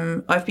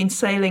I've been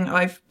sailing.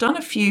 I've done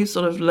a few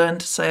sort of learn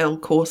to sail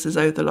courses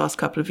over the last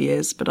couple of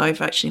years, but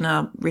I've actually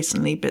now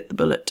recently bit the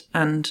bullet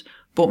and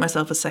bought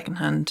myself a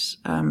second-hand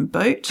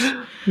boat.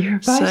 You're a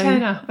boat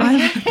owner.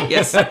 Okay.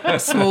 Yes, a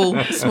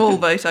small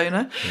boat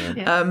owner.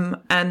 Yeah.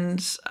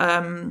 And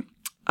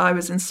I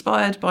was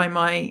inspired by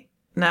my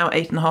now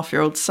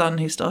 8.5-year-old son,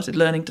 who started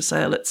learning to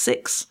sail at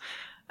 6.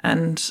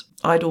 And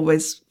I'd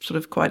always sort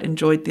of quite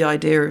enjoyed the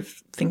idea of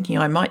thinking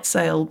I might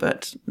sail,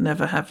 but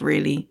never have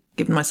really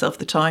given myself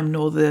the time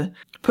nor the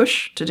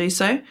push to do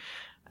so.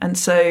 And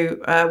so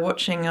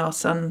watching our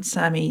son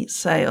Sammy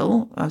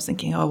sail, I was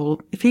thinking, oh,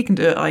 well, if he can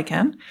do it, I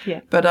can. Yeah.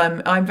 But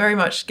I'm very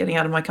much getting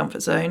out of my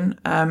comfort zone.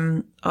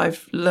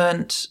 I've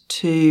learnt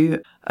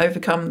to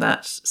overcome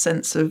that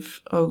sense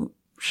of, oh,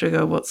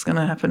 sugar, what's going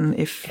to happen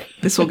if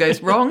this all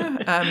goes wrong?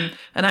 And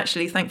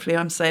actually, thankfully,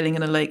 I'm sailing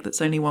in a lake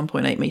that's only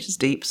 1.8 metres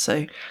deep,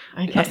 so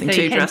nothing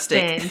too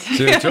drastic.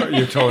 So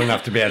you're tall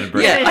enough to be able to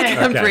breathe. Yeah, I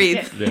can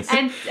breathe. Yeah. Yes.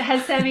 And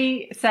has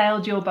Sammy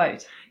sailed your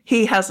boat?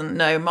 He hasn't,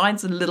 no.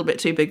 Mine's a little bit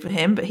too big for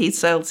him, but he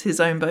sails his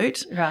own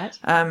boat. Right.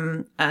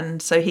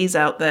 And so he's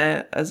out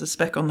there as a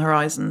speck on the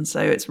horizon. So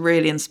it's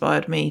really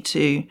inspired me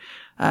to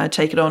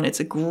take it on.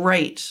 It's a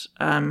great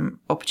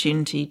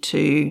opportunity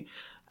to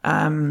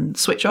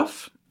switch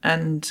off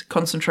and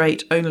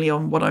concentrate only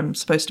on what I'm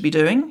supposed to be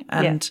doing.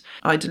 And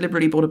I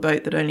deliberately bought a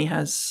boat that only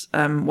has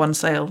one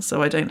sail,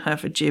 so I don't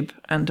have a jib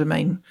and a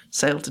main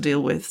sail to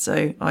deal with.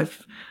 So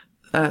I've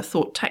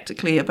thought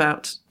tactically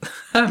about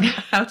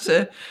how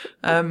to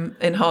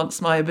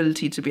enhance my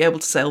ability to be able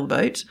to sail the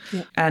boat.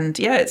 Yeah. And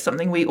it's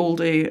something we all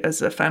do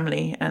as a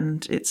family,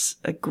 and it's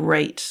a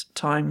great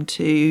time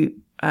to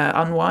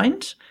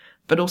unwind,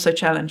 but also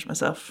challenge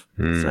myself.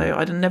 So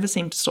I never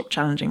seem to stop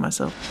challenging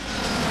myself.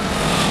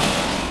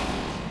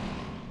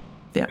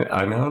 Yeah.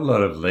 I know a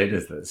lot of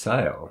leaders that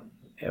sail.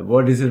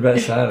 What is it about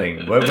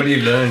sailing? What do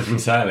you learn from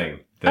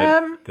sailing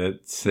that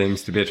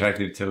seems to be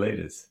attractive to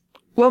leaders?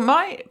 Well,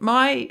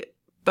 my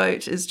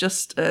boat is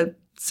just a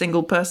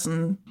single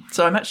person,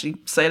 so I'm actually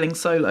sailing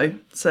solo.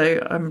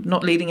 So I'm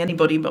not leading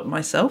anybody but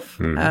myself.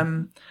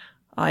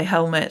 I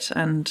helmet,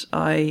 and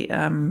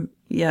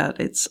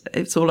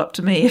it's all up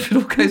to me if it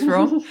all goes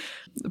wrong.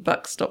 The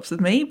buck stops with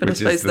me, but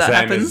Which I suppose that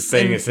happens. As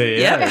being a CEO,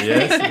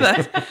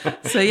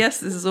 yes. So yes,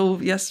 this is all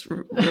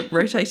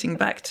rotating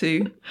back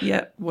to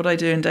what I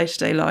do in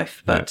day-to-day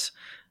life. But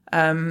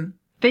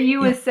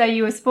you were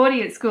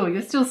sporty at school.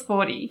 You're still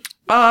sporty.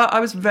 I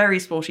was very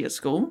sporty at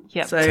school.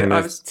 Yep. So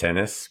I was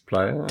tennis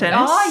player.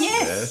 Tennis. Oh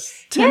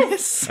yes.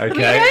 Tennis. Okay.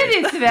 We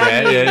know this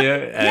about you.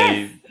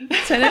 Yeah.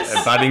 Tennis.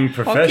 A budding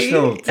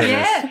professional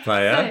tennis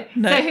player.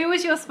 So who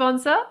was your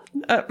sponsor?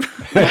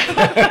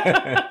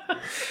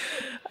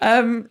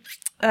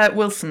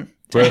 Wilson.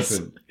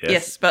 Wilson.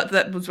 Yes, but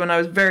that was when I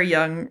was very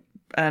young,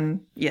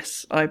 and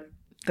yes,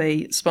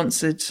 they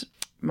sponsored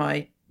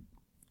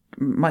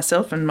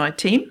myself and my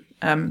team.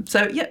 I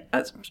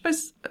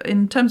suppose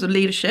in terms of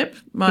leadership,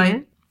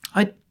 I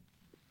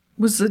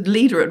was a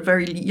leader at a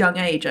very young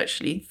age,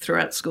 actually,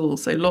 throughout school.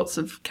 So lots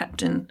of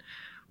captain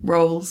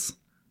roles,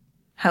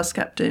 house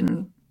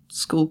captain,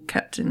 school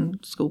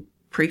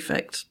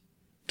prefect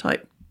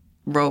type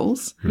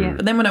roles. Yeah.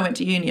 But then when I went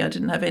to uni, I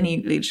didn't have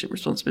any leadership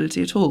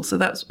responsibility at all. So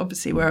that's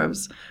obviously where I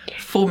was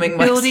forming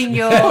building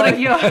your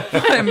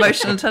my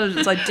emotional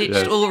intelligence. I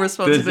ditched all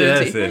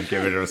responsibility. Yes,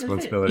 get rid of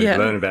responsibility. Yeah.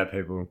 Learn about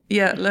people.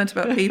 Yeah, learned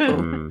about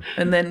people,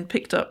 and then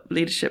picked up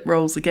leadership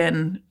roles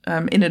again,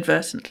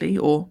 inadvertently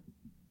or.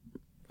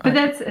 But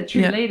that's a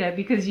true leader,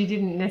 because you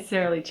didn't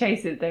necessarily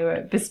chase it. They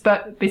were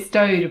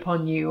bestowed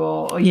upon you,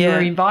 or you were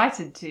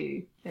invited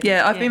to.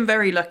 Yeah, I've been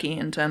very lucky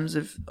in terms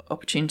of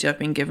opportunity I've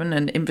been given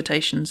and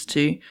invitations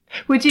to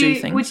do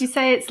things. Would you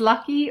say it's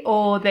lucky,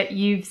 or that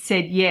you've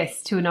said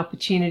yes to an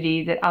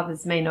opportunity that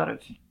others may not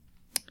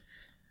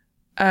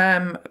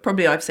have?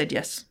 Probably I've said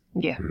yes.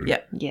 Yeah.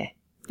 Yeah. Yeah.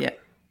 Yeah.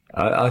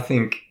 I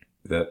think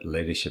that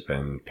leadership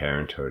and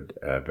parenthood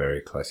are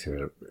very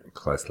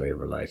closely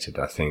related.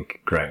 I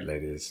think great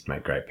leaders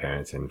make great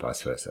parents and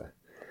vice versa.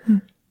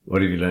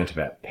 What have you learnt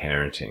about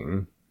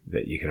parenting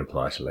that you can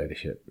apply to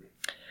leadership?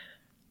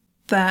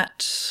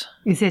 That...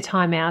 Is there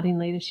time out in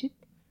leadership?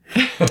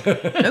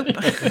 Nope.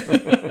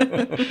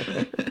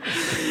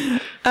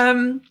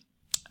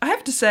 I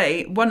have to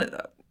say,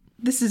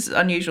 this is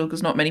unusual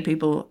because not many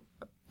people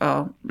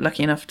are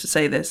lucky enough to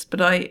say this, but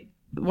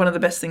one of the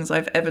best things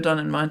I've ever done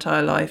in my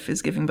entire life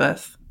is giving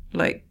birth.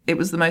 Like, it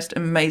was the most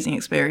amazing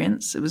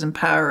experience. It was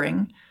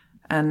empowering.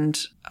 And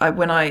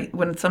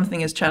when something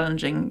is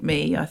challenging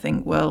me, I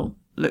think, well,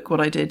 look what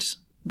I did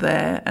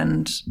there.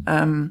 And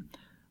I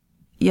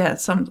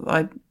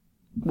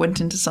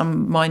went into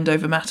some mind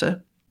over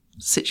matter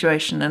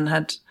situation and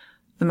had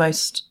the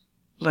most,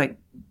 it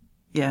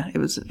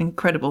was an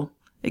incredible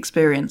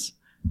experience.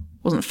 It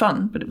wasn't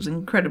fun, but it was an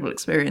incredible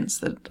experience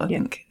that I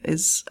think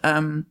is,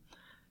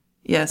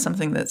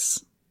 something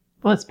that's...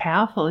 Well, it's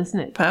powerful, isn't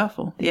it?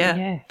 Powerful,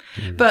 yeah.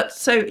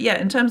 But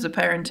in terms of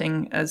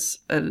parenting as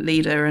a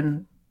leader,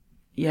 and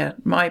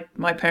my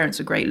parents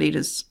are great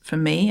leaders for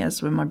me,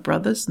 as were my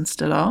brothers and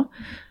still are.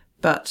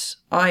 But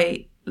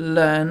I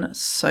learn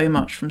so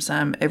much from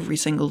Sam every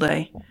single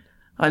day.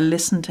 I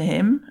listen to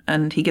him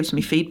and he gives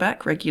me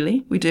feedback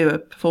regularly. We do a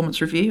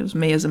performance review of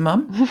me as a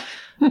mum.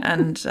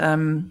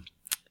 And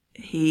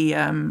he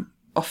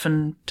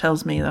often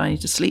tells me that I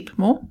need to sleep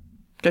more,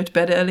 go to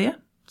bed earlier.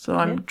 So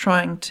I'm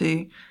trying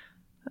to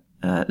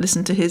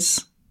listen to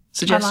his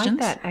suggestions. I like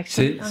that,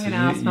 actually. I'm going to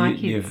ask my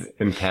kids. You've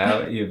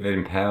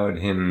empowered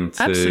him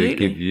to Absolutely.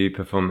 give you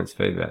performance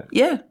feedback.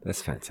 Yeah.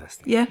 That's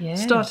fantastic. Yeah.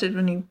 Started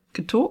when he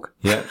could talk.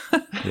 Yeah.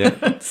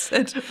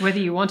 Said, whether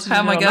you wanted to how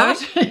am I going?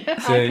 So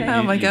How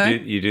am I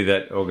going? You do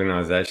that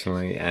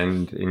organisationally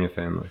and in your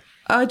family?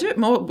 I do it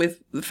more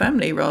with the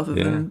family rather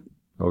than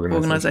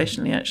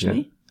organisationally,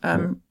 actually.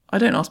 Yeah. I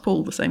don't ask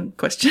Paul the same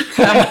question.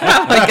 How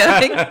am I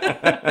going?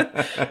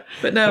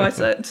 But no, I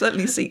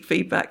certainly seek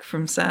feedback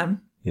from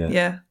Sam.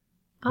 Yeah.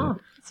 Oh,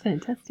 that's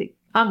fantastic.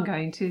 I'm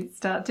going to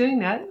start doing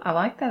that. I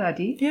like that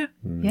idea. Yeah.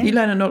 You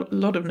learn a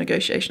lot of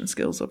negotiation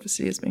skills,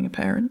 obviously, as being a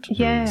parent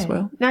as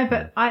well. No,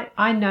 but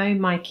I know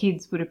my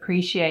kids would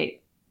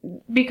appreciate,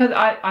 because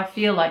I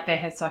feel like they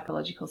have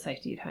psychological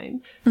safety at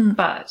home,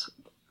 but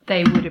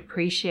they would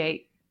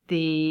appreciate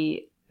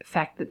the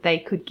fact that they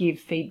could give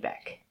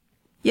feedback.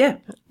 Yeah.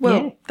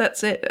 Well,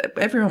 that's it.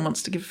 Everyone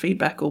wants to give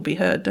feedback or be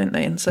heard, don't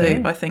they? And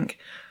so I think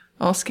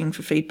asking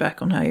for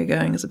feedback on how you're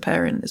going as a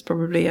parent is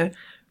probably a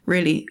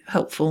really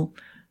helpful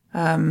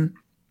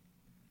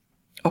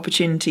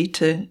opportunity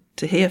to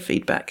hear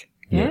feedback.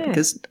 Yeah.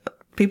 Because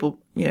people,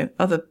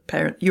 other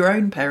parents, your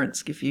own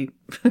parents give you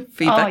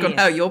feedback on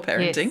how you're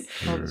parenting.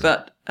 Yes.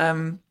 But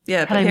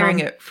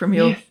hearing it from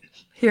your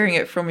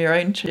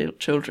own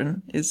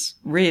children is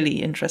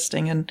really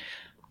interesting and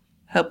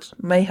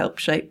may help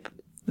shape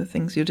the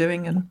things you're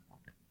doing and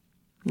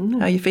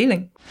how you're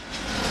feeling.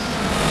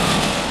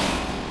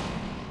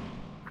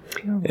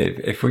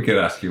 If we could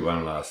ask you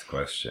one last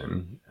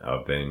question,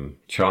 I've been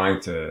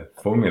trying to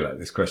formulate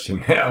this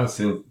question now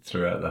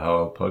throughout the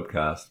whole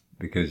podcast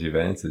because you've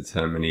answered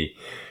so many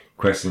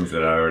questions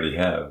that I already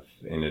have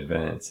in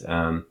advance.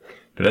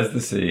 But as the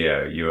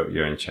CEO,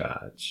 you're in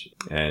charge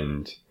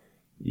and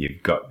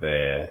you've got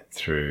there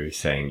through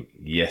saying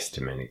yes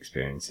to many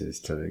experiences,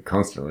 to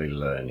constantly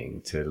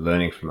learning, to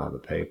learning from other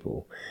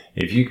people.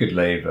 If you could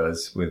leave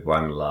us with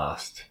one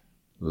last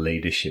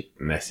leadership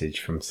message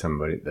from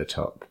somebody at the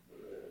top,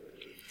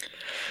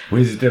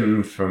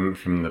 wisdom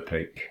from the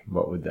peak,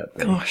 what would that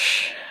be?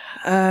 Gosh.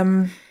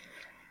 I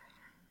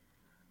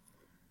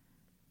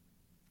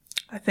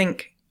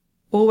think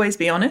always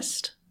be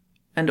honest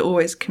and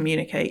always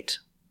communicate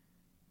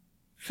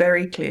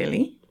very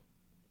clearly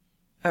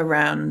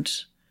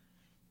around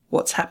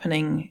what's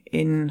happening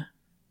in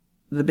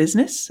the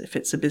business, if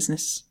it's a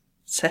business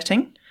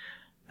setting.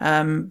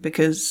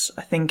 Because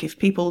I think if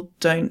people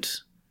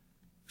don't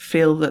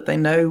feel that they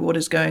know what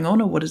is going on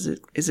or what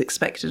is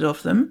expected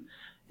of them,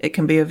 it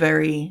can be a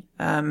very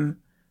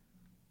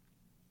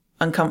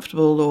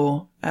uncomfortable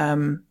or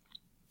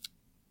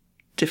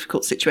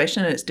difficult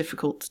situation, and it's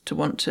difficult to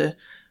want to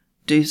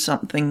do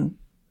something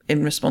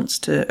in response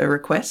to a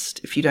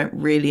request if you don't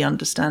really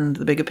understand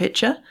the bigger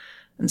picture.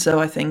 And so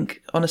I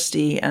think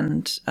honesty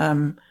and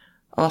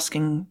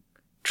asking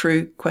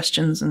true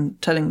questions and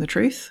telling the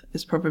truth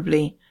is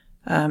probably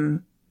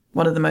one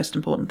of the most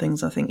important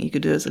things I think you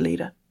could do as a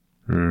leader.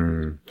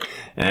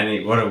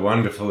 Annie, what a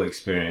wonderful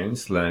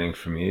experience learning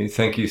from you.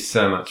 Thank you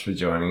so much for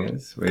joining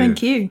us.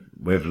 Thank you.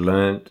 We've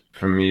learnt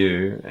from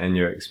you and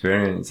your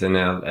experience, and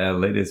our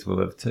leaders will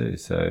have too.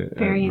 So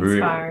very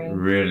inspiring.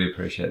 Really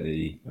appreciate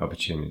the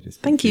opportunity to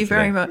speak. Thank to you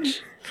very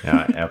much.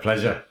 Our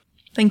pleasure.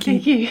 Thank you.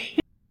 Thank you.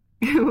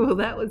 Well,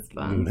 that was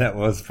fun. That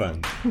was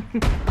fun.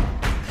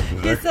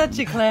 You're such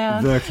a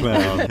clown. The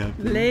clown.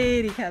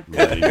 Lady Captain.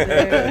 There we go.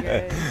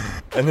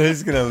 And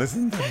who's going to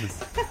listen to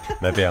this?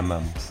 Maybe our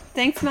mums.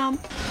 Thanks, Mum.